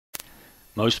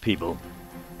Most people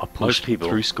are pushed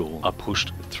through school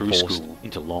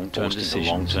into long-term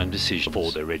decisions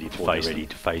before they're ready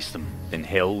to face them. Then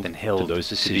held to those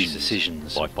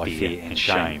decisions by fear and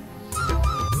shame.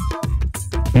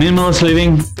 Minimalist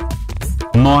living,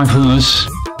 mindfulness,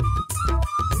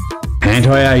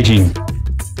 anti-aging.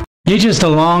 You're just a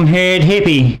long-haired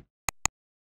hippie.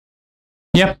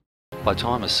 Yep. By the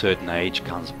time a certain age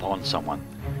comes upon someone,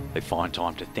 they find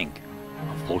time to think.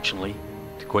 Unfortunately,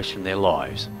 to question their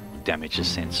lives will damage a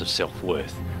sense of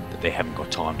self-worth that they haven't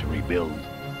got time to rebuild.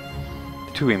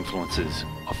 The two influences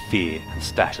of fear and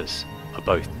status are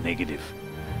both negative.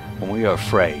 When we are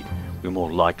afraid, we're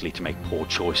more likely to make poor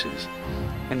choices,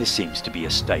 and this seems to be a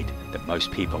state that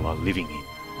most people are living in,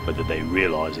 whether they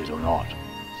realize it or not.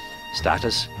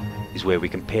 Status is where we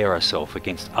compare ourselves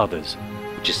against others,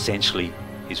 which essentially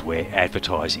is where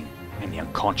advertising and the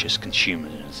unconscious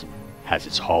consumerism has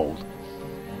its hold.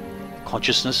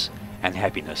 Consciousness and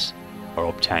happiness are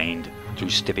obtained through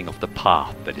stepping off the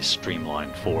path that is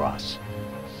streamlined for us.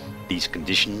 These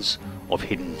conditions of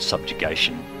hidden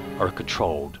subjugation are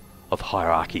controlled of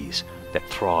hierarchies that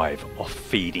thrive off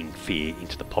feeding fear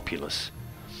into the populace.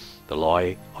 The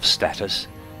lie of status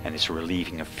and its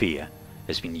relieving of fear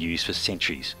has been used for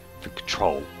centuries for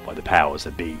control by the powers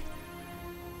that be.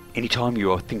 Anytime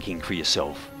you are thinking for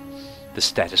yourself, the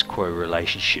status quo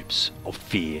relationships of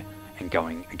fear and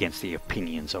going against the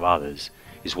opinions of others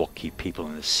is what keep people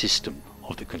in the system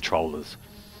of the controllers.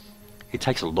 It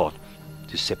takes a lot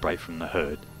to separate from the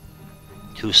herd,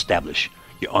 to establish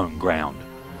your own ground,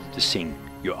 to sing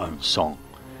your own song,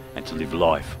 and to live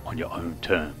life on your own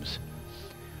terms.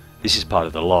 This is part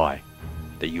of the lie,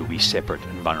 that you'll be separate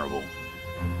and vulnerable.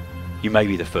 You may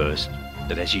be the first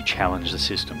that as you challenge the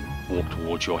system, walk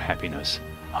towards your happiness,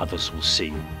 others will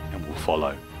see and will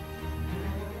follow.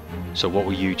 So what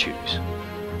will you choose?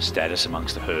 Status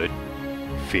amongst the herd,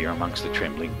 fear amongst the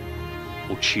trembling,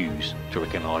 or choose to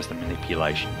recognize the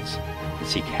manipulations and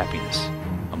seek happiness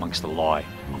amongst the lie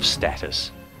of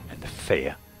status and the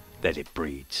fear that it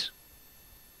breeds?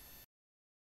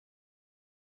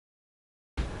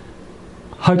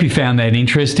 Hope you found that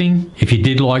interesting. If you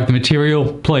did like the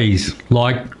material, please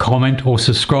like, comment or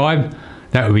subscribe.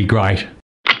 That would be great.